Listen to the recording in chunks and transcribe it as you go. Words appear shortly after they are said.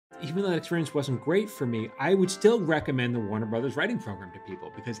even though that experience wasn't great for me, I would still recommend the Warner Brothers writing program to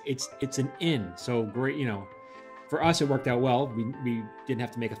people because it's an in. So great, for us, it worked out well. We didn't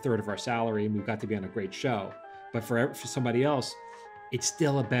have to make a third of our salary, and we got to be on a great show. But for somebody else, it's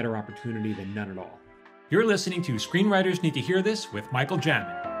still a better opportunity than none at all. You're listening to Screenwriters Need to Hear This with Michael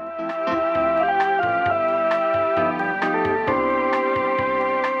Jamin.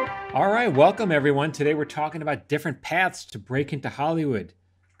 All right, welcome everyone. Today we're talking about different paths to break into Hollywood,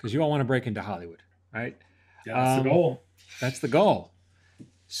 because you all want to break into Hollywood, right? Yeah, that's the goal. That's the goal.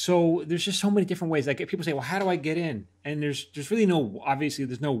 So there's just so many different ways. Like people say, well, how do I get in? And there's really obviously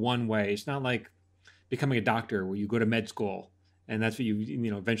there's no one way. It's not like becoming a doctor where you go to med school and that's what you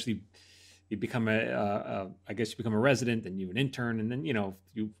eventually you become I guess you become a resident and you're an intern and then,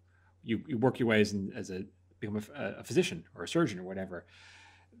 you work your way become a physician or a surgeon or whatever.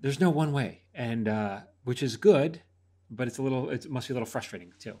 There's no one way, and which is good, but it must be a little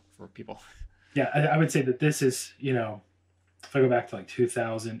frustrating too for people. Yeah, I would say that this is, if I go back to like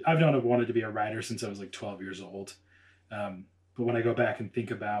 2000, I've wanted to be a writer since I was like 12 years old. But when I go back and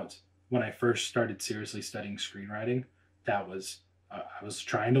think about when I first started seriously studying screenwriting, that was, I was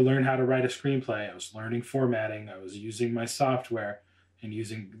trying to learn how to write a screenplay. I was learning formatting. I was using my software and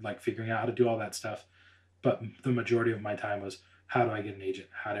figuring out how to do all that stuff. But the majority of my time was, how do I get an agent?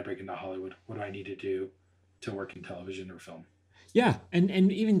 How do I break into Hollywood? What do I need to do to work in television or film? Yeah, and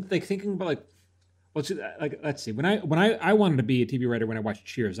even like thinking about let's see. When I wanted to be a TV writer when I watched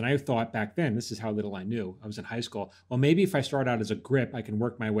Cheers, and I thought back then, this is how little I knew. I was in high school. Well, maybe if I start out as a grip, I can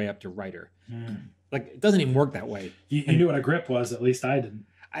work my way up to writer. Like it doesn't even work that way. You knew what a grip was. At least I didn't.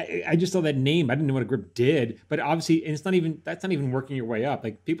 I just saw that name. I didn't know what a grip did. But obviously, and that's not even working your way up.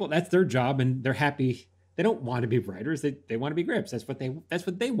 Like people, that's their job, and they're happy. They don't want to be writers. They want to be grips. That's what they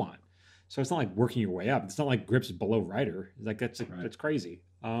want. So it's not like working your way up. It's not like grips is below writer. It's like that's crazy.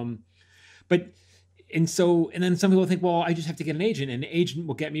 And then some people think, well, I just have to get an agent, and an agent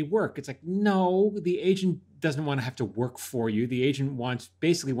will get me work. It's like, no, the agent doesn't want to have to work for you. The agent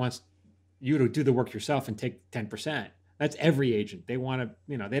basically wants you to do the work yourself and take 10%. That's every agent. They want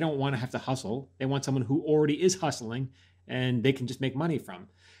to, they don't want to have to hustle. They want someone who already is hustling and they can just make money from.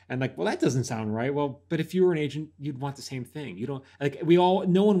 And like, well, that doesn't sound right. Well, but if you were an agent, you'd want the same thing. You don't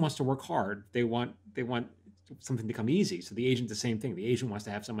no one wants to work hard. They want something to come easy. So the agent, the same thing. The agent wants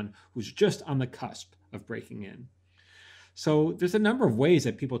to have someone who's just on the cusp of breaking in. So there's a number of ways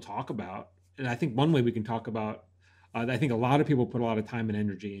that people talk about. And I think one way we can talk about, I think a lot of people put a lot of time and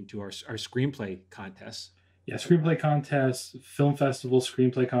energy into our screenplay contests. Yeah, screenplay contests, film festivals,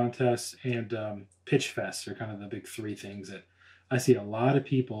 screenplay contests, and pitch fests are kind of the big three things that I see a lot of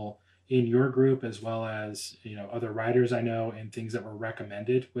people in your group, as well as, other writers I know, and things that were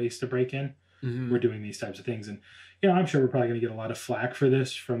recommended ways to break in. We're doing these types of things. And, I'm sure we're probably going to get a lot of flack for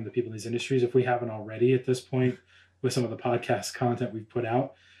this from the people in these industries if we haven't already at this point with some of the podcast content we've put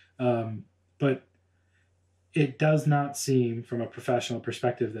out. But it does not seem from a professional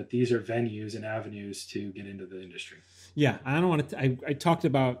perspective that these are venues and avenues to get into the industry. Yeah, I don't want to. We talked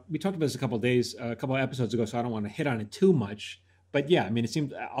about this a couple of episodes ago, so I don't want to hit on it too much. But yeah, I mean, it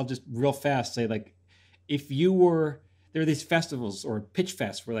seems. I'll just real fast say, like, if there are these festivals or pitch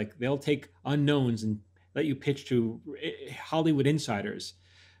fests where like they'll take unknowns and let you pitch to Hollywood insiders.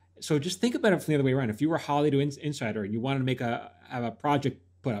 So just think about it from the other way around. If you were a Hollywood insider and you wanted to have a project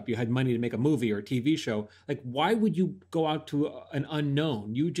put up, you had money to make a movie or a TV show, like why would you go out to an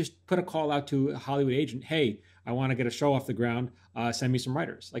unknown? You just put a call out to a Hollywood agent. Hey, I want to get a show off the ground. Send me some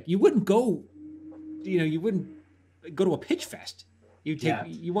writers. Like you wouldn't go to a pitch fest.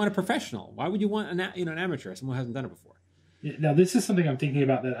 You want a professional. Why would you want an amateur, someone who hasn't done it before? Now, this is something I'm thinking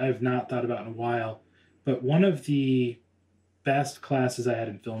about that I've not thought about in a while, but one of the best classes I had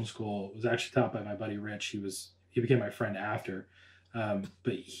in film school was actually taught by my buddy Rich. He became my friend after,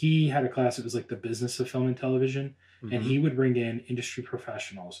 but he had a class that was like the business of film and television, and he would bring in industry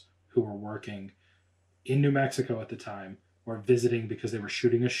professionals who were working in New Mexico at the time or visiting because they were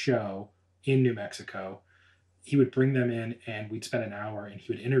shooting a show in New Mexico. He would bring them in and we'd spend an hour and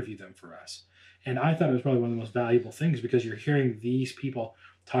he would interview them for us. And I thought it was probably one of the most valuable things because you're hearing these people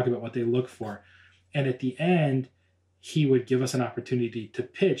talk about what they look for. And at the end, he would give us an opportunity to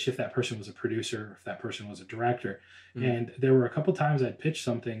pitch if that person was a producer, or if that person was a director. And there were a couple times I'd pitch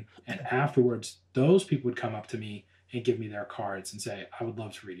something and afterwards, those people would come up to me and give me their cards and say, I would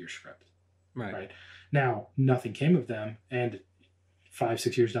love to read your script. Right. Now, nothing came of them. And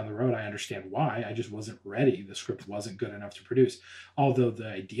 5-6 years down the road, I understand why. I just wasn't ready. The script wasn't good enough to produce. Although the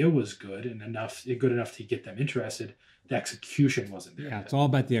idea was good and good enough to get them interested, the execution wasn't there. Yeah, it's all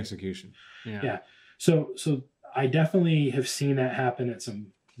about the execution. Yeah. So I definitely have seen that happen at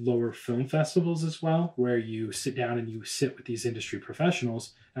some lower film festivals as well, where you sit down and you sit with these industry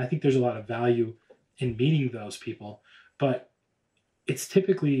professionals. And I think there's a lot of value in meeting those people, but it's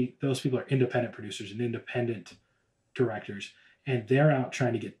typically those people are independent producers and independent directors, and they're out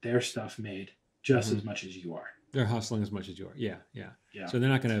trying to get their stuff made just as much as you are. They're hustling as much as you are. Yeah. Yeah. So they're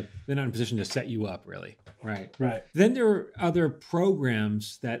not in a position to set you up, really. Right. Right. Then there are other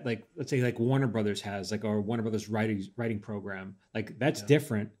programs that, like, let's say like Warner Brothers has, like, our Warner Brothers writing program. Like, that's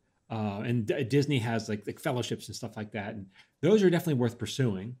different. And Disney has like fellowships and stuff like that. And those are definitely worth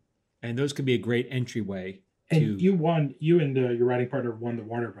pursuing. And those could be a great entryway. And you and your writing partner won the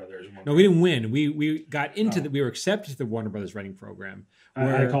Warner Brothers one. No, we didn't win. We got into we were accepted to the Warner Brothers writing program.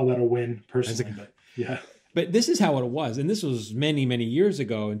 I call that a win personally, but yeah. But this is how it was, and this was many, many years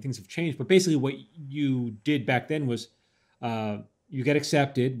ago, and things have changed. But basically, what you did back then was you get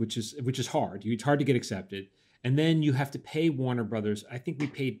accepted, which is hard. It's hard to get accepted, and then you have to pay Warner Brothers. I think we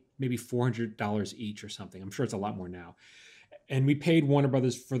paid maybe $400 each or something. I'm sure it's a lot more now. And we paid Warner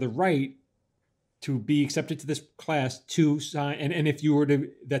Brothers for the right to be accepted to this class to sign. And if you were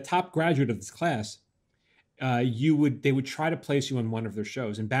the top graduate of this class, they would try to place you on one of their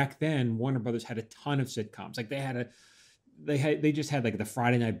shows. And back then, Warner Brothers had a ton of sitcoms. Like they just had like the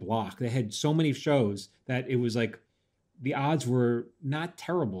Friday night block. They had so many shows that it was like the odds were not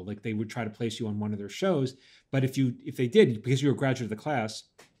terrible. Like they would try to place you on one of their shows. But if they did, because you were a graduate of the class,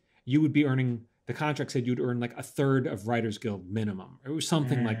 you would be earning. The contract said you'd earn like a third of Writers Guild minimum. It was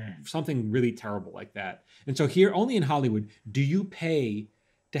something like something really terrible like that. And so here, only in Hollywood, do you pay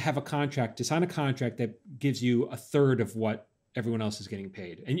to have a contract, to sign a contract that gives you a third of what everyone else is getting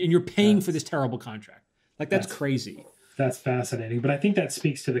paid. And you're paying for this terrible contract. Like, that's crazy. That's fascinating. But I think that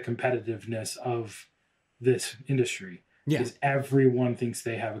speaks to the competitiveness of this industry. Yeah. Because everyone thinks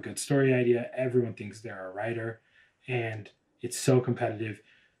they have a good story idea. Everyone thinks they're a writer. And it's so competitive.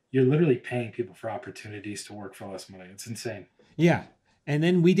 You're literally paying people for opportunities to work for less money. It's insane. Yeah. And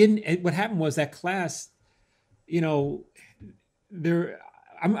then what happened was that class,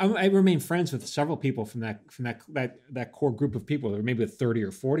 I remain friends with several people from that core group of people. There were maybe 30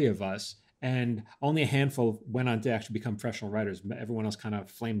 or 40 of us, and only a handful went on to actually become professional writers. Everyone else kind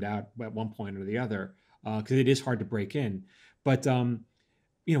of flamed out at one point or the other, because it is hard to break in. But I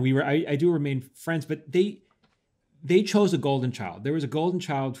do remain friends. But they chose a golden child. There was a golden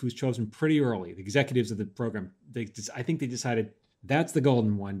child who was chosen pretty early. The executives of the program, I think they decided, that's the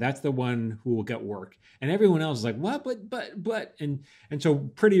golden one. That's the one who will get work. And everyone else is like, what? But. And so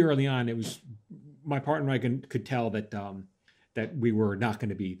pretty early on, it was my partner and I could tell that we were not going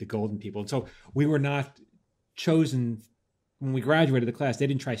to be the golden people. And so we were not chosen when we graduated the class. They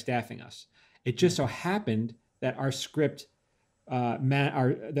didn't try staffing us. It just so happened that our script,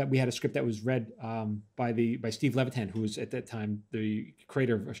 that we had a script that was read by Steve Levitan, who was at that time the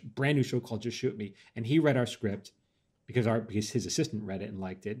creator of a brand new show called Just Shoot Me. And he read our script because his assistant read it and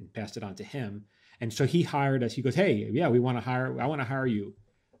liked it and passed it on to him. And so he hired us. He goes, hey, yeah, I want to hire you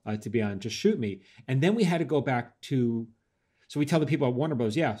to be on Just Shoot Me. And then we had to go back so we tell the people at Warner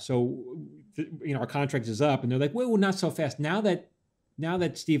Bros., yeah, so our contract is up. And they're like, well, not so fast. Now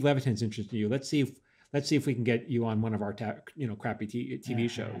that Steve Levitan's interested in you, let's see if we can get you on one of our crappy TV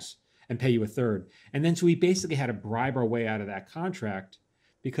shows and pay you a third. And then so we basically had to bribe our way out of that contract,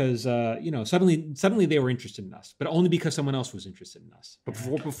 because suddenly they were interested in us, but only because someone else was interested in us. But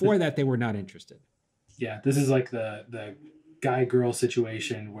before that, they were not interested. Yeah, this is like the guy-girl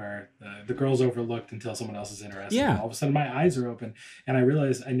situation where the girl's overlooked until someone else is interested. Yeah. And all of a sudden, my eyes are open, and I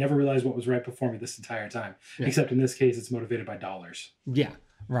never realized what was right before me this entire time. Yeah. Except in this case, it's motivated by dollars. Yeah,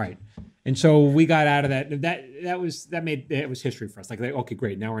 right. And so we got out of that. That was history for us. Like, okay,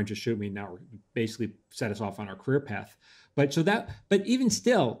 great. Now we're in Just Shoot Me. Now we're basically set us off on our career path. But even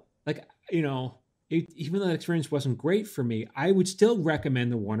still, like, even though that experience wasn't great for me, I would still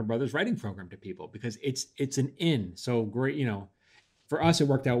recommend the Warner Brothers writing program to people, because it's an in. So great, for us, it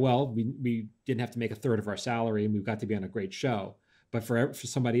worked out well. We didn't have to make a third of our salary, and we got to be on a great show. But for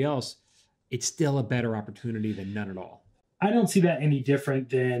somebody else, it's still a better opportunity than none at all. I don't see that any different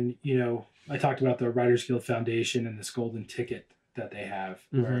than, I talked about the Writers Guild Foundation and this golden ticket that they have,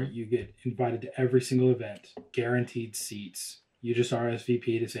 where you get invited to every single event, guaranteed seats. You just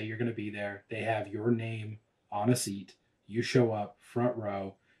RSVP to say you're going to be there. They have your name on a seat. You show up front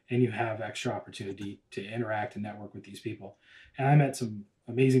row, and you have extra opportunity to interact and network with these people. And I met some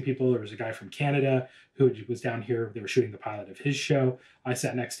amazing people. There was a guy from Canada who was down here. They were shooting the pilot of his show. I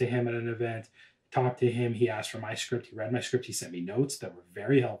sat next to him at an event, talked to him. He asked for my script. He read my script. He sent me notes that were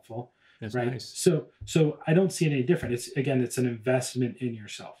very helpful. That's right. Nice. So I don't see it any different. It's an investment in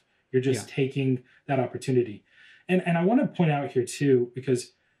yourself. You're just taking that opportunity. And I want to point out here too,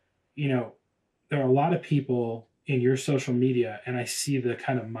 because you know, there are a lot of people in your social media, and I see the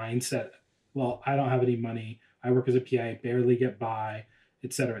kind of mindset, well, I don't have any money. I work as a PI, barely get by,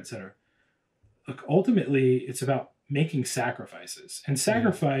 et cetera, et cetera. Look, ultimately, it's about making sacrifices. And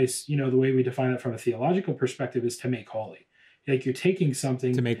sacrifice, you know, the way we define it from a theological perspective is to make holy. Like you're taking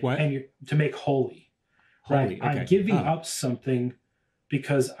something To make what? And you're to make holy. Holy, Right? okay. I'm giving up something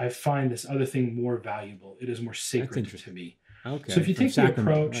because I find this other thing more valuable. It is more sacred to me. Okay. So if you take the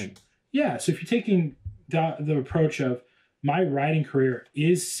approach, right. yeah. So if you're taking the approach of my writing career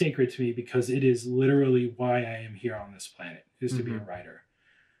is sacred to me because it is literally why I am here on this planet, is to be a writer,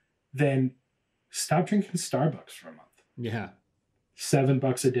 then stop drinking Starbucks for a month. Yeah.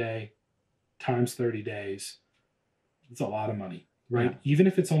 $7 a day times 30 days. It's a lot of money, right? Yeah. Even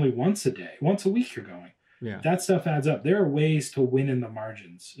if it's only once a day, once a week you're going. Yeah. That stuff adds up. There are ways to win in the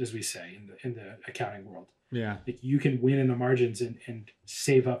margins, as we say in the accounting world. Yeah. Like you can win in the margins and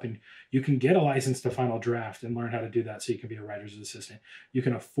save up, and you can get a license to final draft and learn how to do that so you can be a writer's assistant. You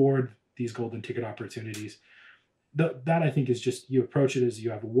can afford these golden ticket opportunities. That I think is just, you approach it as you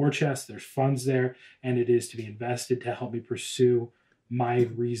have a war chest, there's funds there, and it is to be invested to help me pursue my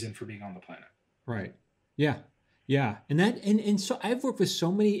reason for being on the planet. Right. Yeah. Yeah. And so I've worked with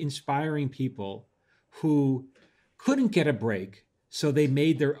so many inspiring people who couldn't get a break, so they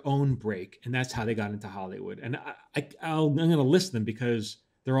made their own break, and that's how they got into Hollywood. And I'm going to list them because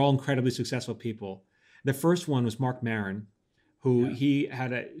they're all incredibly successful people. The first one was Mark Maron, who he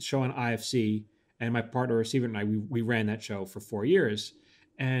had a show on IFC, and my partner Receiver and I, we ran that show for 4 years.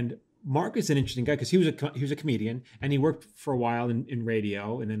 And Mark is an interesting guy because he was a comedian, and he worked for a while in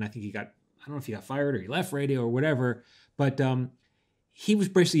radio, and then I think I don't know if he got fired or he left radio or whatever, but he was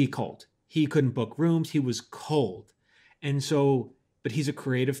basically cold. He couldn't book rooms. He was cold. And so, but he's a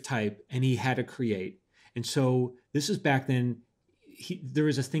creative type and he had to create. And so this is back then, there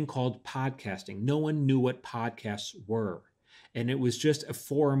was a thing called podcasting. No one knew what podcasts were. And it was just a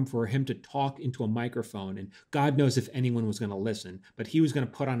forum for him to talk into a microphone. And God knows if anyone was going to listen, but he was going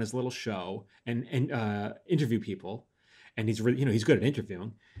to put on his little show and interview people. And he's really, he's good at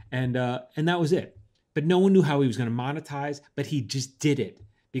interviewing. And that was it. But no one knew how he was going to monetize, but he just did it.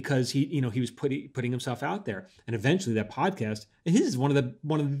 Because he was putting himself out there, and eventually that podcast, and his is one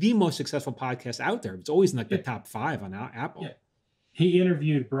of the most successful podcasts out there. It's always in like the top 5 on Apple. Yeah. He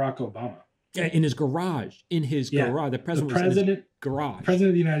interviewed Barack Obama. Yeah, in his garage. The president was in his garage. The president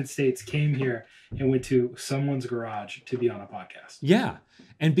of the United States came here and went to someone's garage to be on a podcast. Yeah,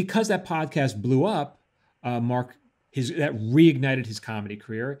 and because that podcast blew up, Mark. That reignited his comedy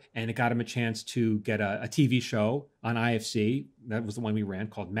career, and it got him a chance to get a TV show on IFC. That was the one we ran,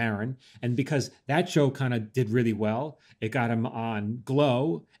 called Maron. And because that show kind of did really well, it got him on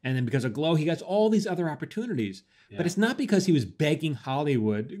Glow. And then because of Glow, he got all these other opportunities. Yeah. But it's not because he was begging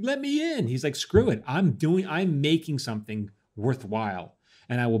Hollywood, let me in. He's like, screw it. I'm making something worthwhile,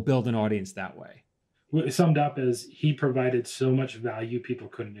 and I will build an audience that way. Summed up as he provided so much value, people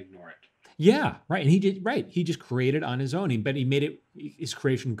couldn't ignore it. Yeah, right. And he did, right. He just created on his own, but he made his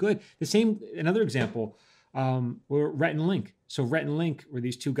creation good. Another example, were Rhett and Link. So Rhett and Link were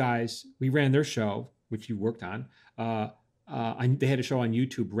these two guys. We ran their show, which you worked on. They had a show on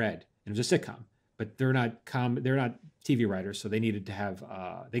YouTube, Red, and it was a sitcom, but they're not TV writers. So they needed to have,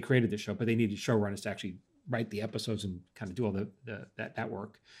 they created the show, but they needed showrunners to actually write the episodes and kind of do all that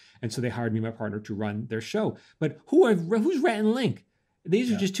work. And so they hired me, my partner, to run their show. But who's Rhett and Link?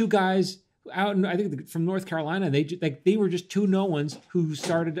 These are just two guys out in, I think, from North Carolina. They were just two no-ones who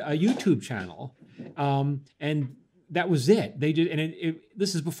started a YouTube channel, and that was it. They did, and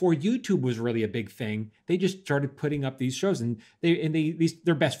this is before YouTube was really a big thing. They just started putting up these shows, and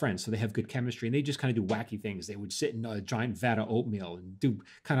they're best friends, so they have good chemistry, and they just kind of do wacky things. They would sit in a giant vat of oatmeal and do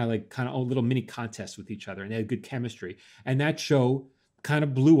kind of little mini contests with each other, and they had good chemistry. And that show kind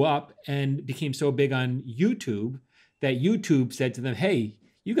of blew up and became so big on YouTube that YouTube said to them, hey,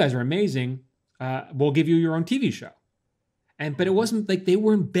 you guys are amazing. We'll give you your own TV show. But it wasn't like they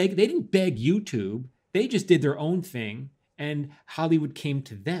didn't beg YouTube. They just did their own thing, and Hollywood came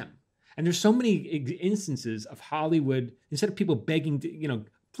to them. And there's so many instances of Hollywood, instead of people begging to,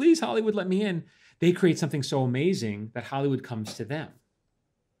 please Hollywood, let me in, they create something so amazing that Hollywood comes to them.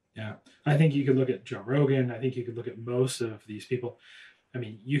 Yeah. I think you could look at Joe Rogan. I think you could look at most of these people. I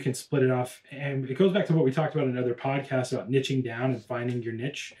mean, you can split it off, and it goes back to what we talked about in another podcast about niching down and finding your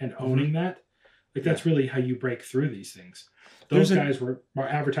niche and owning that. Like that's really how you break through these things. Those guys were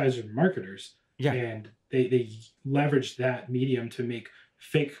advertisers and marketers, and they leveraged that medium to make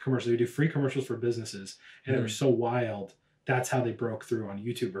fake commercials. They do free commercials for businesses, and they were so wild. That's how they broke through on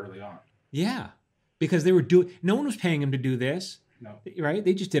YouTube early on. Yeah, because no one was paying them to do this. Right?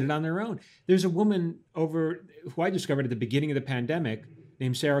 They just did it on their own. There's a woman who I discovered at the beginning of the pandemic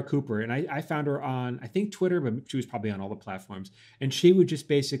named Sarah Cooper. And I found her on, I think, Twitter, but she was probably on all the platforms. And she would just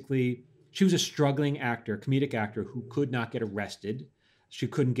basically, she was a struggling actor, comedic actor who could not get arrested. She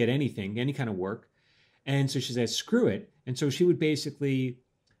couldn't get anything, any kind of work. And so she said, screw it. And so she would basically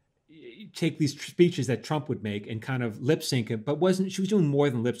take these speeches that Trump would make and kind of lip sync it, but she was doing more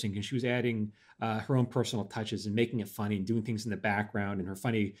than lip syncing. She was adding her own personal touches and making it funny and doing things in the background, and her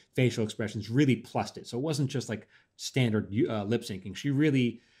funny facial expressions really plussed it. So it wasn't just like standard lip syncing.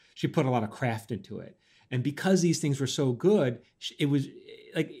 She put a lot of craft into it. And because these things were so good, it was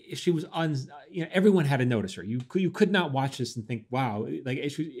like she was everyone had to notice her. You could not watch this and think, wow, like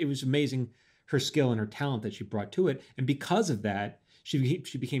it was amazing, her skill and her talent that she brought to it. And because of that, she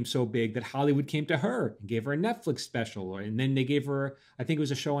became so big that Hollywood came to her and gave her a Netflix special. And then they gave her, I think it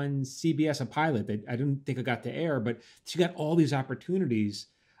was a show on CBS, a pilot that I didn't think it got to air, but she got all these opportunities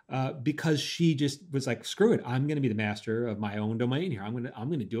because she just was like, screw it, I'm going to be the master of my own domain here. I'm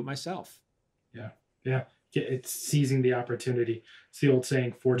going to do it myself. Yeah. Yeah. It's seizing the opportunity. It's the old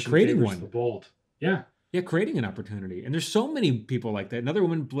saying, fortune creating favors one. the bold. Yeah. Yeah, creating an opportunity. And there's so many people like that. Another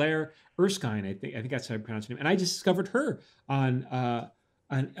woman, Blair Erskine, I think that's how I pronounce her name. And I just discovered her on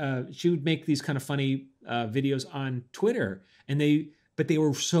she would make these kind of funny videos on Twitter. But they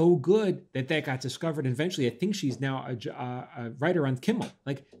were so good that got discovered. And eventually, I think she's now a writer on Kimmel.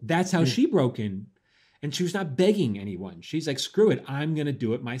 Like, that's how she broke in. And she was not begging anyone. She's like, screw it, I'm going to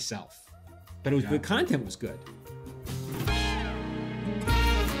do it myself. But the content was good.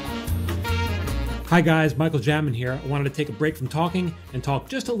 Hi guys, Michael Jamin here. I wanted to take a break from talking and talk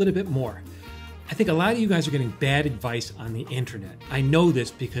just a little bit more. I think a lot of you guys are getting bad advice on the internet. I know this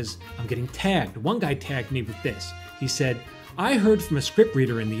because I'm getting tagged. One guy tagged me with this. He said, I heard from a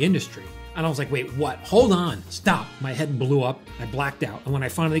scriptreader in the industry. And I was like, wait, what? Hold on, stop. My head blew up. I blacked out. And when I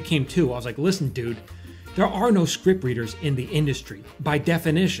finally came to, I was like, listen, dude, there are no scriptreaders in the industry. By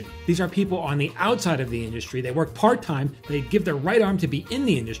definition, these are people on the outside of the industry. They work part-time, they give their right arm to be in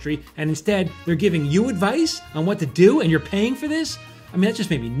the industry, and instead they're giving you advice on what to do, and you're paying for this? I mean, that just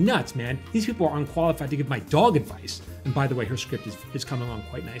made me nuts, man. These people are unqualified to give my dog advice. And by the way, her script is coming along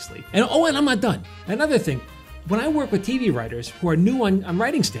quite nicely. And I'm not done. Another thing, when I work with TV writers who are new on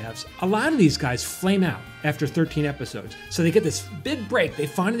writing staffs, a lot of these guys flame out after 13 episodes. So they get this big break, they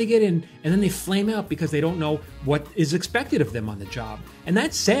finally get in, and then they flame out because they don't know what is expected of them on the job. And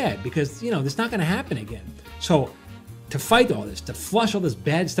that's sad because, it's not going to happen again. So to fight all this, to flush all this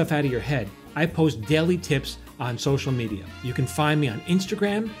bad stuff out of your head, I post daily tips on social media. You can find me on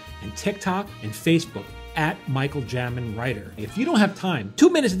Instagram and TikTok and Facebook at Michael Jamin Writer. If you don't have time, 2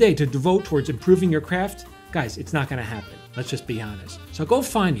 minutes a day to devote towards improving your craft, guys, it's not going to happen. Let's just be honest. So go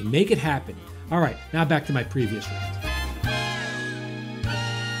find me. Make it happen. All right, now back to my previous rant.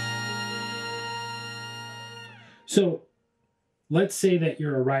 So let's say that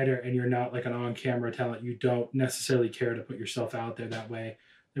you're a writer and you're not like an on-camera talent. You don't necessarily care to put yourself out there that way.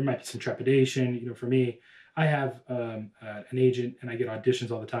 There might be some trepidation. For me, I have an agent and I get auditions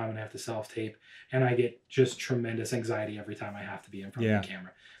all the time and I have to self-tape. And I get just tremendous anxiety every time I have to be in front of the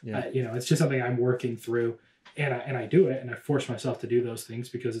camera. Yeah. It's just something I'm working through, and I do it, and I force myself to do those things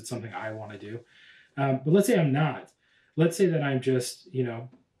because it's something I want to do. But let's say I'm not. Let's say that I'm just,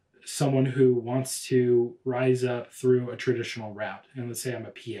 someone who wants to rise up through a traditional route, and let's say I'm a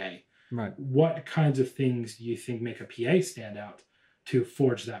PA. Right. What kinds of things do you think make a PA stand out to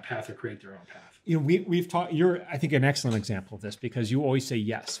forge that path or create their own path? We've talked. You're, I think, an excellent example of this because you always say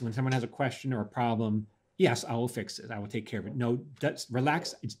yes when someone has a question or a problem. Yes, I will fix it. I will take care of it. No,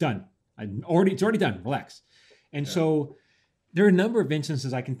 relax. It's done. It's already done. Relax. And so there are a number of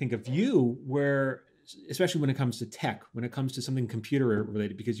instances I can think of you where, especially when it comes to tech, when it comes to something computer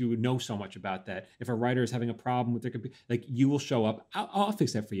related, because you would know so much about that. If a writer is having a problem with their computer, like you will show up. I'll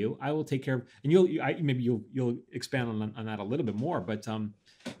fix that for you. I will take care of, and you'll expand on that a little bit more. But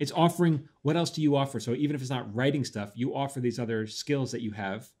it's offering. What else do you offer? So even if it's not writing stuff, you offer these other skills that you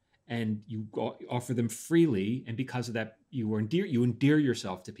have. And you offer them freely, and because of that, you endear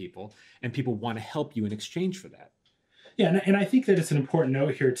yourself to people, and people want to help you in exchange for that. Yeah, and I think that it's an important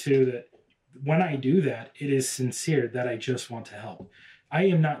note here too that when I do that, it is sincere that I just want to help. I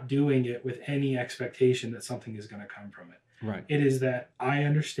am not doing it with any expectation that something is going to come from it. Right. It is that I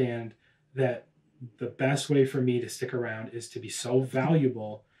understand that the best way for me to stick around is to be so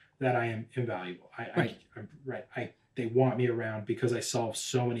valuable that I am invaluable. They want me around because I solve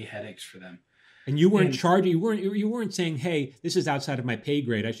so many headaches for them. And you weren't charging. You weren't saying, "Hey, this is outside of my pay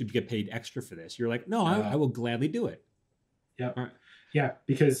grade. I should get paid extra for this." You're like, "No, I will gladly do it." Yeah, right. Yeah,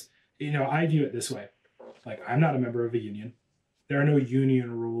 because I view it this way: like I'm not a member of a union. there are no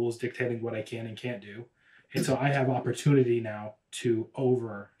union rules dictating what I can and can't do. And so I have opportunity now to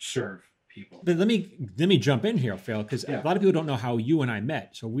overserve people. But let me jump in here, Phil, because Yeah. a lot of people don't know how you and I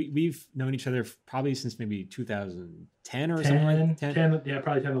met. So we've known each other probably since maybe 2010 or something like that. 10, yeah,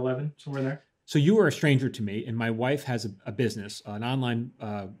 probably 10, 11, somewhere in there. So you were a stranger to me, and my wife has a business, an online.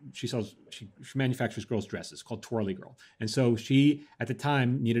 She manufactures girls' dresses called Twirly Girl, and so she at the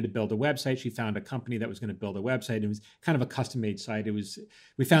time needed to build a website. She found a company that was going to build a website. It was kind of a custom-made site.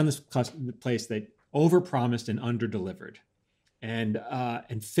 We found this place that overpromised and underdelivered,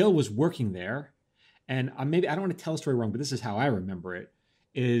 and Phil was working there, and maybe I don't want to tell the story wrong, but this is how I remember it.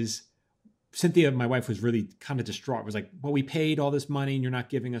 Is Cynthia, my wife, was really kind of distraught. It was like, well, we paid all this money and you're not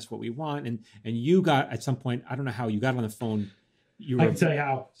giving us what we want. And you got, at some point, I don't know how, you got on the phone. I can tell you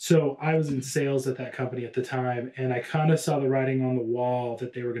how. So I was in sales at that company at the time, and I kind of saw the writing on the wall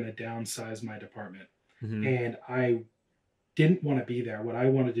that they were going to downsize my department. Mm-hmm. And I didn't want to be there. What I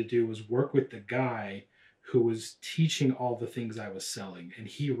wanted to do was work with the guy who was teaching all the things I was selling. And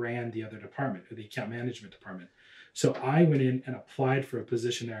he ran the other department, or the account management department. So I went in and applied for a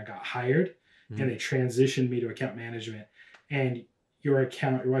position there. I got hired. And they transitioned me to account management. And your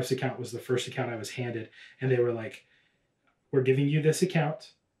wife's account was the first account I was handed. And they were like, we're giving you this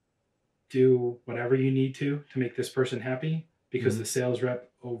account. Do whatever you need to make this person happy, because the sales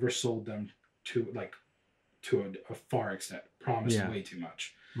rep oversold them to a far extent, promised way too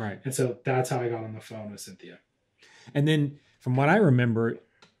much. Right. And so that's how I got on the phone with Cynthia. And then from what I remember,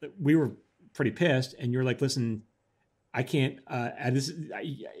 we were pretty pissed, and you're like, listen, I can't,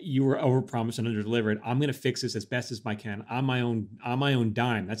 you were overpromised and underdelivered. I'm going to fix this as best as I can on my own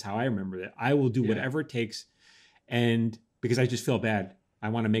dime. That's how I remember it. I will do whatever it takes. And because I just feel bad, I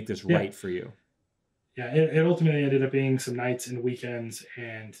want to make this right for you. Yeah. It ultimately ended up being some nights and weekends.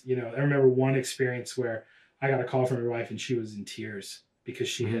 And, I remember one experience where I got a call from your wife and she was in tears because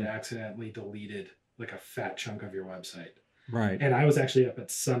she had accidentally deleted like a fat chunk of your website. Right. And I was actually up at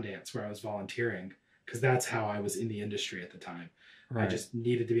Sundance where I was volunteering, because that's how I was in the industry at the time. Right. I just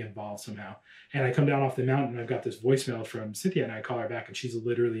needed to be involved somehow. And I come down off the mountain and I've got this voicemail from Cynthia, and I call her back and she's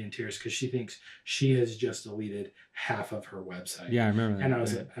literally in tears because she thinks she has just deleted half of her website. Yeah, I remember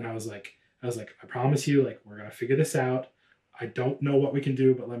that. And I was like, I promise you, like, we're going to figure this out. I don't know what we can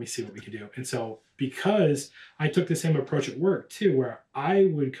do, but let me see what we can do. And so because I took the same approach at work too, where I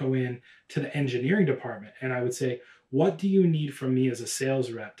would go in to the engineering department and I would say, what do you need from me as a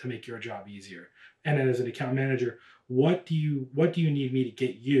sales rep to make your job easier? And then as an account manager, what do you need me to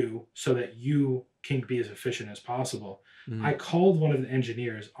get you so that you can be as efficient as possible? Mm-hmm. I called one of the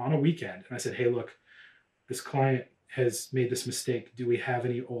engineers on a weekend and I said, hey, look, this client has made this mistake. Do we have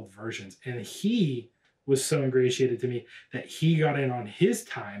any old versions? And he was so ingratiated to me that he got in on his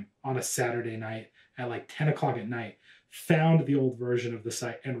time on a Saturday night at like 10 o'clock at night, found the old version of the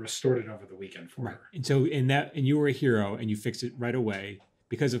site and restored it over the weekend for her. And so and you were a hero and you fixed it right away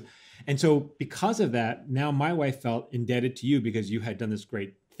because of that, now my wife felt indebted to you because you had done this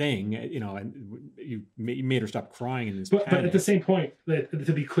great thing, and you made her stop crying in this. But at the same point,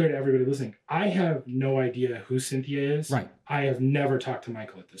 to be clear to everybody listening, I have no idea who Cynthia is. Right. I have never talked to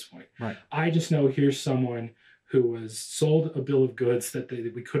Michael at this point. Right. I just know here's someone who was sold a bill of goods that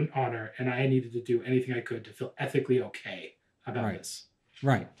we couldn't honor, and I needed to do anything I could to feel ethically okay about this.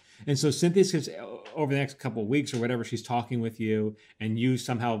 Right. And so Cynthia says over the next couple of weeks or whatever, she's talking with you, and you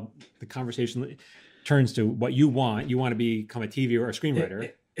somehow, the conversation turns to what you want. You want to become a TV or a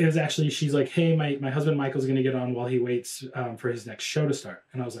screenwriter. It was actually, she's like, hey, my husband Michael's going to get on while he waits for his next show to start.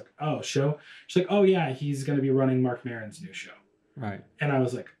 And I was like, oh, show? She's like, oh yeah, he's going to be running Mark Maron's new show. Right. And I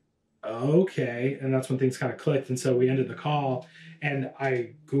was like, okay. And that's when things kind of clicked. And so we ended the call and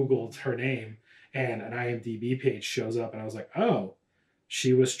I Googled her name and an IMDb page shows up. And I was like, oh,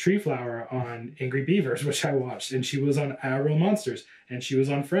 she was Tree Flower on Angry Beavers, which I watched. And she was on Real Monsters. And she was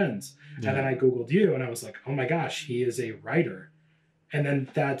on Friends. Yeah. And then I Googled you and I was like, oh my gosh, he is a writer. And then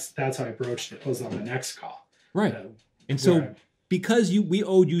that's how I broached it. It was on the next call. Right. And so because we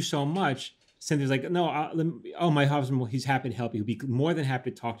owed you so much, Cynthia's like, no, my husband, he's happy to help you. He'll be more than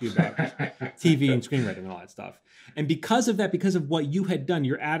happy to talk to you about TV and screenwriting and all that stuff. And because of that, because of what you had done,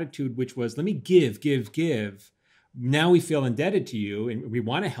 your attitude, which was, let me give. Now we feel indebted to you and we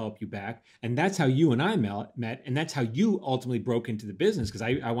want to help you back. And that's how you and I met. And that's how you ultimately broke into the business, because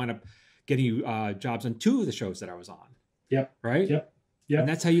I wound up getting you jobs on 2 of the shows that I was on. Yep. Right? Yep. And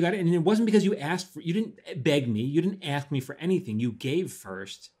that's how you got it. And it wasn't because you asked for, you didn't beg me. You didn't ask me for anything. You gave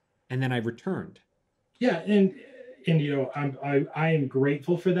first and then I returned. Yeah. And I am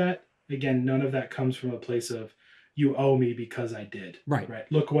grateful for that. Again, none of that comes from a place of you owe me because I did. Right.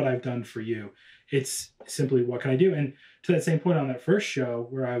 Look what I've done for you. It's simply, what can I do? And to that same point, on that first show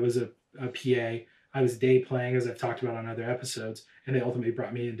where I was a PA, I was day playing, as I've talked about on other episodes, and they ultimately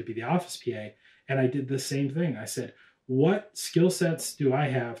brought me in to be the office PA. And I did the same thing. I said, what skill sets do I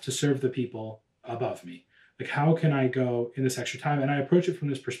have to serve the people above me? Like, how can I go in this extra time? And I approach it from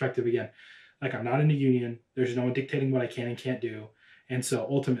this perspective again. Like, I'm not in a union. There's no one dictating what I can and can't do. And so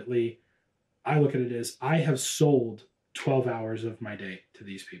ultimately, I look at it as, I have sold 12 hours of my day to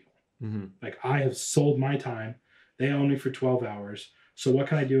these people. Mm-hmm. Like, I have sold my time. They own me for 12 hours. So what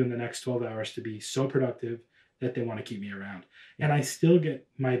can I do in the next 12 hours to be so productive that they want to keep me around? And I still get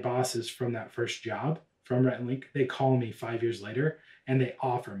my bosses from that first job from Rhett and Link. They call me 5 years later and they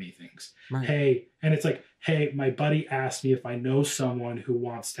offer me things. Right. Hey, and it's like, hey, my buddy asked me if I know someone who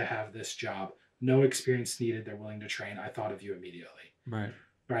wants to have this job. No experience needed. They're willing to train. I thought of you immediately. Right.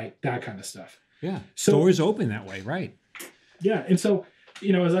 Right. That kind of stuff. Yeah. So, doors open that way. Right. Yeah. And so,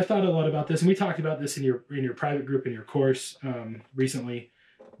 you know, as I thought a lot about this, and we talked about this in your private group in your course recently,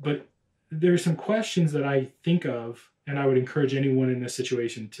 but there's some questions that I think of, and I would encourage anyone in this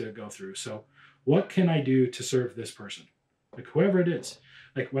situation to go through. So, what can I do to serve this person? Like, whoever it is,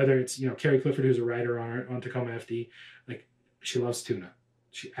 like whether it's, you know, Carrie Clifford, who's a writer on Tacoma FD, like, she loves tuna.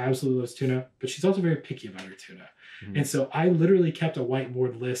 She absolutely loves tuna, but she's also very picky about her tuna. Mm-hmm. And so I literally kept a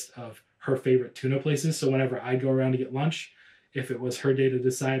whiteboard list of her favorite tuna places. So whenever I'd go around to get lunch, if it was her day to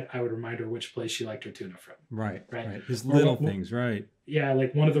decide, I would remind her which place she liked her tuna from. Right. These little things, right? Yeah,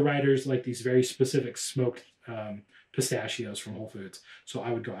 like one of the writers like these very specific smoked pistachios from Whole Foods. So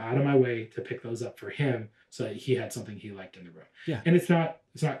I would go out of my way to pick those up for him so that he had something he liked in the room. Yeah. And it's not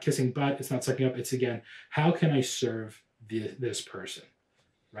kissing butt. It's not sucking up. It's, again, how can I serve this person?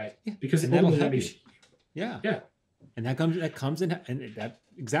 Right. Yeah. Because that'll help you. Yeah. And that comes in, and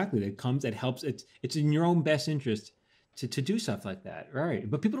that helps. It's in your own best interest to do stuff like that. Right.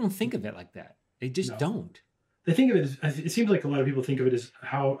 But people don't think of it like that. They just don't. They think of it as, it seems like a lot of people think of it as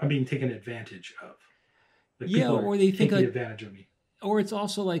how I'm being taken advantage of. Like, or they think like advantage of me. Or it's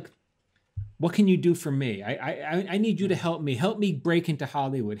also like, what can you do for me? I need you to help me break into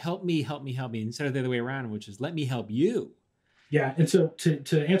Hollywood. Help me, instead of the other way around, which is let me help you. Yeah. And so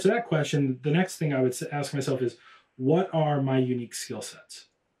to answer that question, the next thing I would ask myself is, what are my unique skill sets?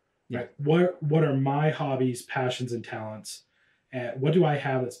 Right. What are my hobbies, passions, and talents? And what do I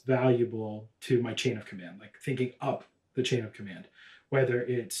have that's valuable to my chain of command? Like thinking up the chain of command, whether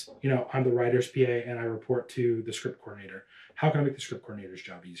it's, you know, I'm the writer's PA and I report to the script coordinator. How can I make the script coordinator's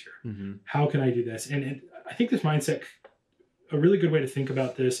job easier? Mm-hmm. How can I do this? And I think this mindset, a really good way to think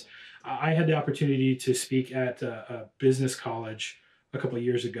about this, I had the opportunity to speak at a business college a couple of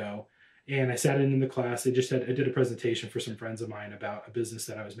years ago. And I sat in the class. I did a presentation for some friends of mine about a business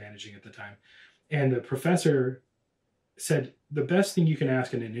that I was managing at the time. And the professor said, the best thing you can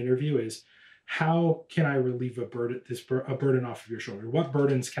ask in an interview is, how can I relieve a burden off of your shoulder? What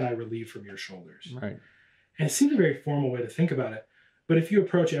burdens can I relieve from your shoulders? Right. And it seems a very formal way to think about it. But if you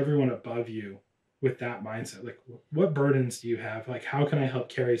approach everyone above you with that mindset, like, what burdens do you have? Like, how can I help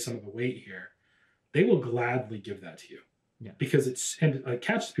carry some of the weight here? They will gladly give that to you. Yeah. Because it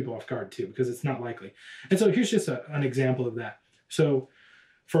catches people off guard too, because it's not likely. And so here's just an example of that. So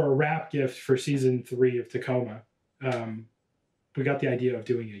for a wrap gift for season 3 of Tacoma, we got the idea of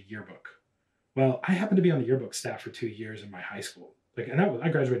doing a yearbook. Well, I happened to be on the yearbook staff for 2 years in my high school. I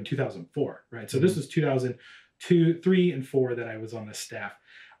graduated in 2004, right? So this was 2002, 3, and 4 that I was on the staff.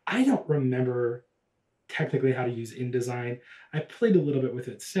 I don't remember technically how to use InDesign. I played a little bit with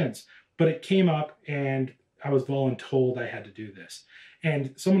it since, but it came up and I was voluntold I had to do this.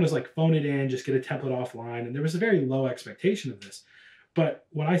 And someone was like, phone it in, just get a template offline. And there was a very low expectation of this. But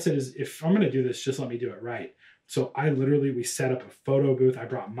what I said is, if I'm going to do this, just let me do it right. So we set up a photo booth. I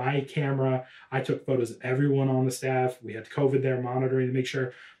brought my camera. I took photos of everyone on the staff. We had COVID there monitoring to make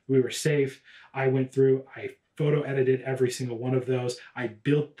sure we were safe. I went through, I photo edited every single one of those. I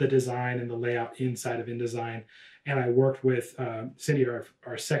built the design and the layout inside of InDesign. And I worked with Cindy,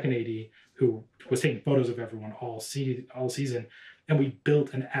 our second AD, who was taking photos of everyone all season. And we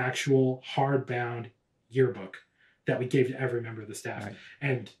built an actual hardbound yearbook that we gave to every member of the staff. Right.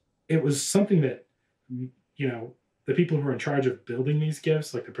 And it was something that, you know, the people who were in charge of building these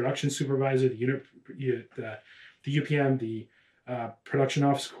gifts, like the production supervisor, the UPM, the production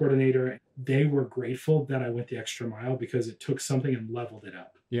office coordinator, they were grateful that I went the extra mile because it took something and leveled it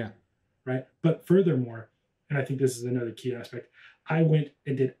up. Yeah. Right. But furthermore, and I think this is another key aspect, I went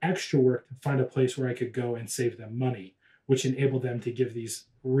and did extra work to find a place where I could go and save them money which enabled them to give these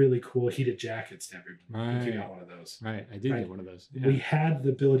really cool heated jackets to everybody. Right. You got one of those. Right. I did get one of those. Yeah. We had the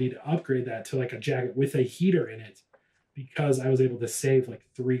ability to upgrade that to like a jacket with a heater in it because I was able to save like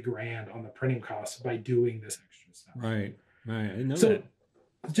 $3,000 on the printing costs by doing this extra stuff. Right. Right. I didn't know So that.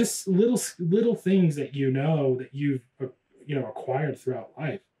 just little things that that you've acquired throughout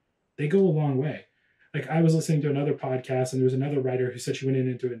life, they go a long way. Like I was listening to another podcast and there was another writer who said she went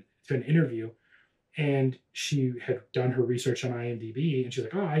into an interview and she had done her research on IMDb and she's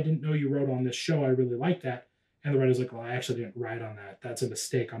like, oh, I didn't know you wrote on this show. I really like that. And the writer's like, well, I actually didn't write on that. That's a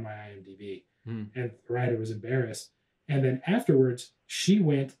mistake on my IMDb. And the writer was embarrassed. And then afterwards, she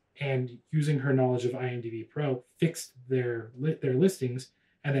went and using her knowledge of IMDb Pro, fixed their listings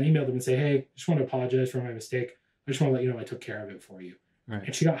and then emailed them and say, hey, just want to apologize for my mistake. I just want to let you know I took care of it for you. Right.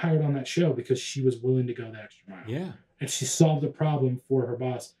 And she got hired on that show because she was willing to go the extra mile. Yeah. And she solved a problem for her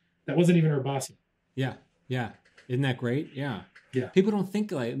boss. That wasn't even her boss yet. Yeah. Yeah. Isn't that great? Yeah. Yeah. People don't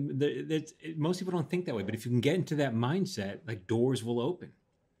think like most people don't think that way, but if you can get into that mindset, like doors will open.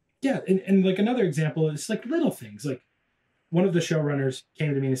 Yeah. And like another example is like little things. Like one of the showrunners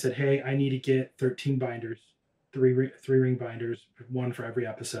came to me and said, hey, I need to get 13 binders, three ring binders, one for every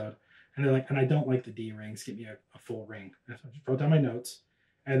episode. And they're like, and I don't like the D rings. Get me a full ring. And so I just wrote down my notes.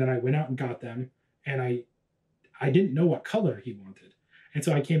 And then I went out and got them. And I didn't know what color he wanted. And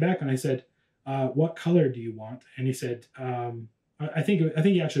so I came back and I said, what color do you want? And he said, I think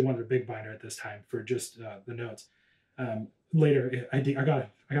he actually wanted a big binder at this time for just the notes. Later, I got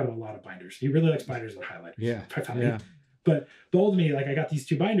a lot of binders. He really likes binders and highlighters. Yeah. Yeah. But ultimately, like I got these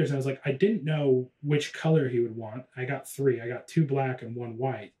two binders and I was like, I didn't know which color he would want. I got three. I got two black and one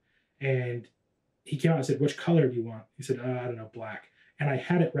white. And he came out and said, which color do you want? He said, I don't know, black. And I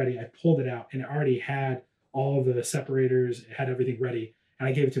had it ready. I pulled it out and it already had all of the separators. It had everything ready. And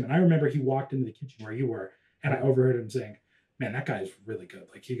I gave it to him. And I remember he walked into the kitchen where you were and I overheard him saying, man, that guy's really good.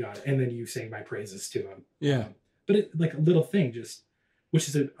 Like he got it. And then you sang my praises to him. Yeah. But it like a little thing which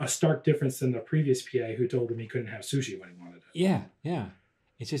is a stark difference than the previous PA who told him he couldn't have sushi when he wanted it. Yeah. Yeah.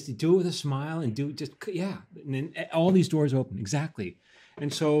 It's just to do it with a smile and yeah. And then all these doors open. Exactly.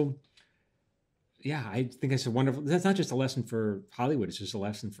 And so, yeah, I think it's a wonderful, that's not just a lesson for Hollywood. It's just a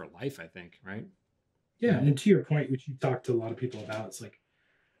lesson for life, I think. Right. Yeah. And to your point, which you talked to a lot of people about, it's like,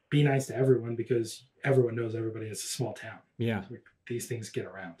 be nice to everyone because everyone knows everybody. It's a small town. Yeah. Like, these things get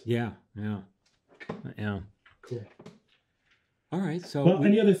around. Yeah. Yeah. Yeah. Cool. All right. So, well,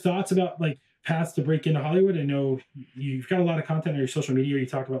 any other thoughts about like paths to break into Hollywood? I know you've got a lot of content on your social media. You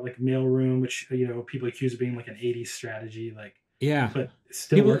talk about like mailroom, which, people accuse of being like an 80s strategy. Like, yeah, but it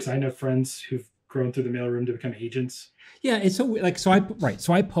still works. I know friends who've grown through the mailroom to become agents. Yeah. It's so like, so I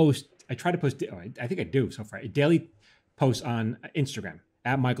try to post, I think I do so far, a daily post on Instagram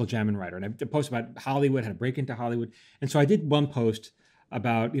at Michael Jamin Writer. And I post about Hollywood, how to break into Hollywood. And so I did one post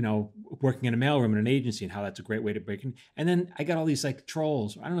about, working in a mailroom in an agency and how that's a great way to break in. And then I got all these like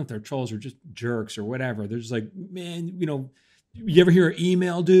trolls. I don't know if they're trolls or just jerks or whatever. They're just like, man, you ever hear an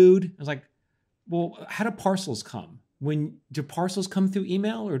email, dude? I was like, well, how do parcels come? Do parcels come through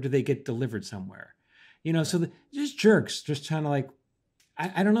email or do they get delivered somewhere? So just jerks, just trying to like,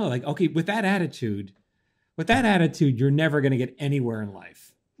 I don't know, like, okay, with that attitude, you're never going to get anywhere in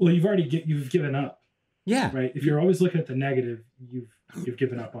life. Well, you've given up. Yeah. Right. If you're always looking at the negative, you've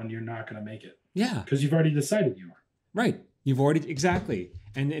given up on you're not going to make it. Yeah. Because you've already decided you are. Right. Exactly.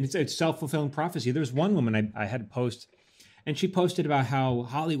 And it's self-fulfilling prophecy. There was one woman I had to post, and she posted about how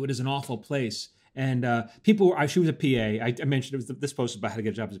Hollywood is an awful place. And she was a PA. I mentioned this post about how to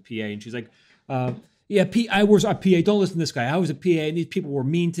get a job as a PA. And she's like, I was a PA. Don't listen to this guy. I was a PA, and these people were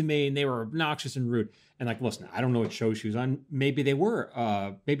mean to me, and they were obnoxious and rude. And like, listen, I don't know what show she was on. Maybe they were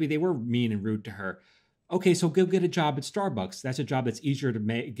mean and rude to her. Okay, so go get a job at Starbucks. That's a job that's easier to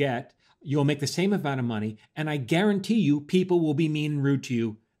get. You'll make the same amount of money, and I guarantee you, people will be mean and rude to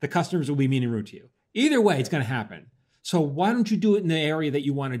you. The customers will be mean and rude to you. Either way, it's going to happen. So why don't you do it in the area that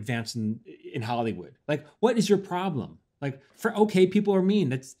you want to advance in Hollywood? Like, what is your problem? Like, people are mean.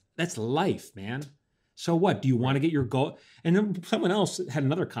 That's life, man. So what? Do you want to get your goal? And then someone else had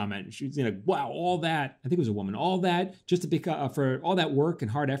another comment. She was like, wow, all that, I think it was a woman, all that just to become, for all that work and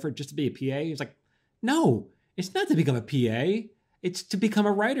hard effort just to be a PA? It's like, no, it's not to become a PA. It's to become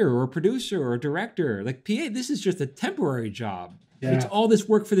a writer or a producer or a director. Like PA, this is just a temporary job. Yeah. It's all this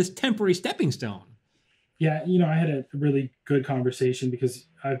work for this temporary stepping stone. Yeah, I had a really good conversation because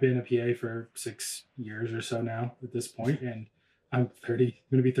I've been a PA for 6 years or so now at this point, and I'm 30, I'm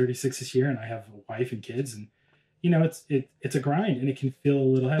going to be 36 this year, and I have a wife and kids, and it's a grind, and it can feel a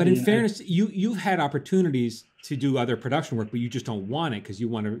little heavy. But in fairness, you've had opportunities to do other production work, but you just don't want it because you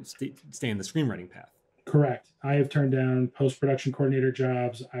want to stay in the screenwriting path. Correct. I have turned down post-production coordinator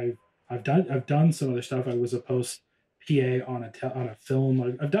jobs. I've done some other stuff. I was a post PA on a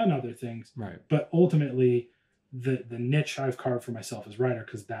film. I've done other things. Right. But ultimately, the niche I've carved for myself is writer,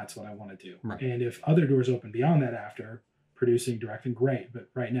 because that's what I want to do. Right. And if other doors open beyond that after producing, directing, great. But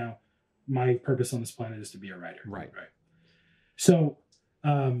right now, my purpose on this planet is to be a writer. Right. So,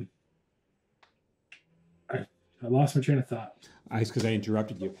 I lost my train of thought. It's because I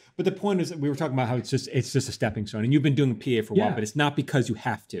interrupted you. But the point is that we were talking about how it's just a stepping stone, and you've been doing PA for a while, but it's not because you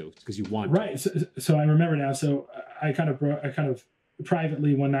have to; it's because you want to. Right. So I remember now. So I kind of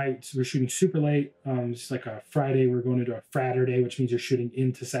privately one night we're shooting super late. It's like a Friday. We're going into a Fraturday, which means you're shooting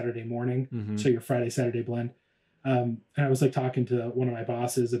into Saturday morning. Mm-hmm. So your Friday Saturday blend. And I was like talking to one of my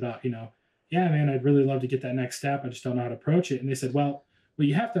bosses about, yeah, man, I'd really love to get that next step. I just don't know how to approach it. And they said, well, what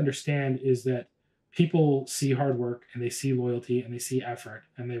you have to understand is that people see hard work and they see loyalty and they see effort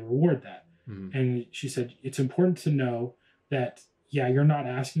and they reward that. Mm-hmm. And she said, it's important to know that, yeah, you're not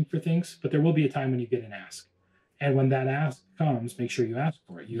asking for things, but there will be a time when you get an ask. And when that ask comes, make sure you ask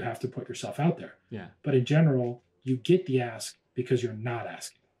for it. You have to put yourself out there. Yeah. But in general, you get the ask because you're not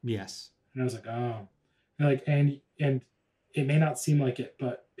asking. Yes. And I was like, oh, and it may not seem like it,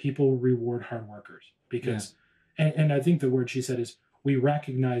 but people reward hard workers because, and I think the word she said is, we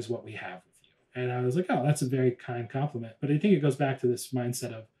recognize what we have with you. And I was like, oh, that's a very kind compliment. But I think it goes back to this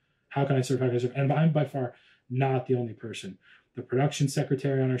mindset of how can I serve? How can I serve? And I'm by far not the only person. The production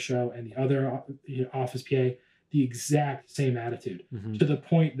secretary on our show and the other office PA, the exact same attitude, mm-hmm. to the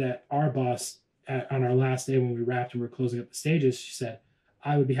point that our boss on our last day when we wrapped and we were closing up the stages, she said,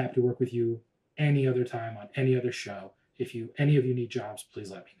 I would be happy to work with you any other time on any other show. If any of you need jobs,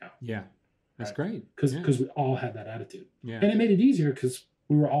 please let me know. Yeah. That's great. Because we all had that attitude. Yeah. And it made it easier because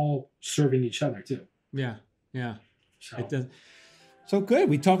we were all serving each other too. Yeah. Yeah. So, it does. So good.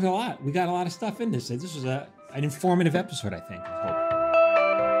 We talked a lot. We got a lot of stuff in this. This was an informative episode, I think. I hope.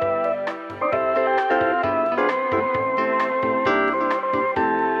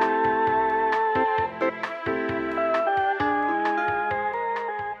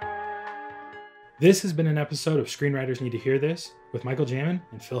 This has been an episode of Screenwriters Need to Hear This with Michael Jamin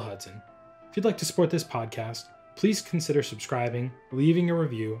and Phil Hudson. If you'd like to support this podcast, please consider subscribing, leaving a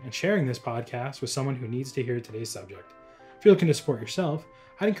review, and sharing this podcast with someone who needs to hear today's subject. If you're looking to support yourself,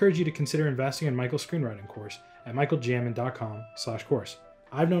 I'd encourage you to consider investing in Michael's screenwriting course at michaeljamin.com/course.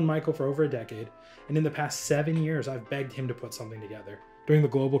 I've known Michael for over a decade, and in the past 7 years, I've begged him to put something together. During the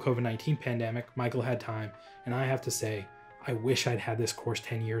global COVID-19 pandemic, Michael had time, and I have to say, I wish I'd had this course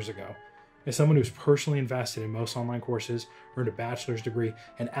 10 years ago. As someone who's personally invested in most online courses, earned a bachelor's degree,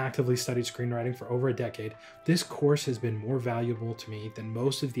 and actively studied screenwriting for over a decade, this course has been more valuable to me than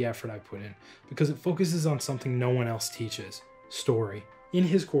most of the effort I've put in because it focuses on something no one else teaches: story. In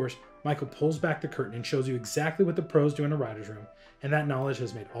his course, Michael pulls back the curtain and shows you exactly what the pros do in a writer's room, and that knowledge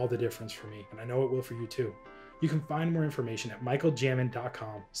has made all the difference for me, and I know it will for you too. You can find more information at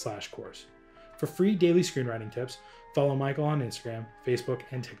michaeljamin.com/course. For free daily screenwriting tips, follow Michael on Instagram, Facebook,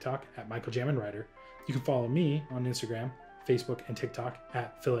 and TikTok at michaeljaminwriter. You can follow me on Instagram, Facebook, and TikTok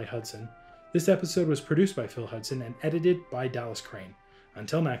at Phil A. Hudson. This episode was produced by Phil Hudson and edited by Dallas Crane.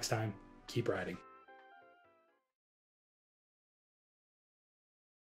 Until next time, keep writing.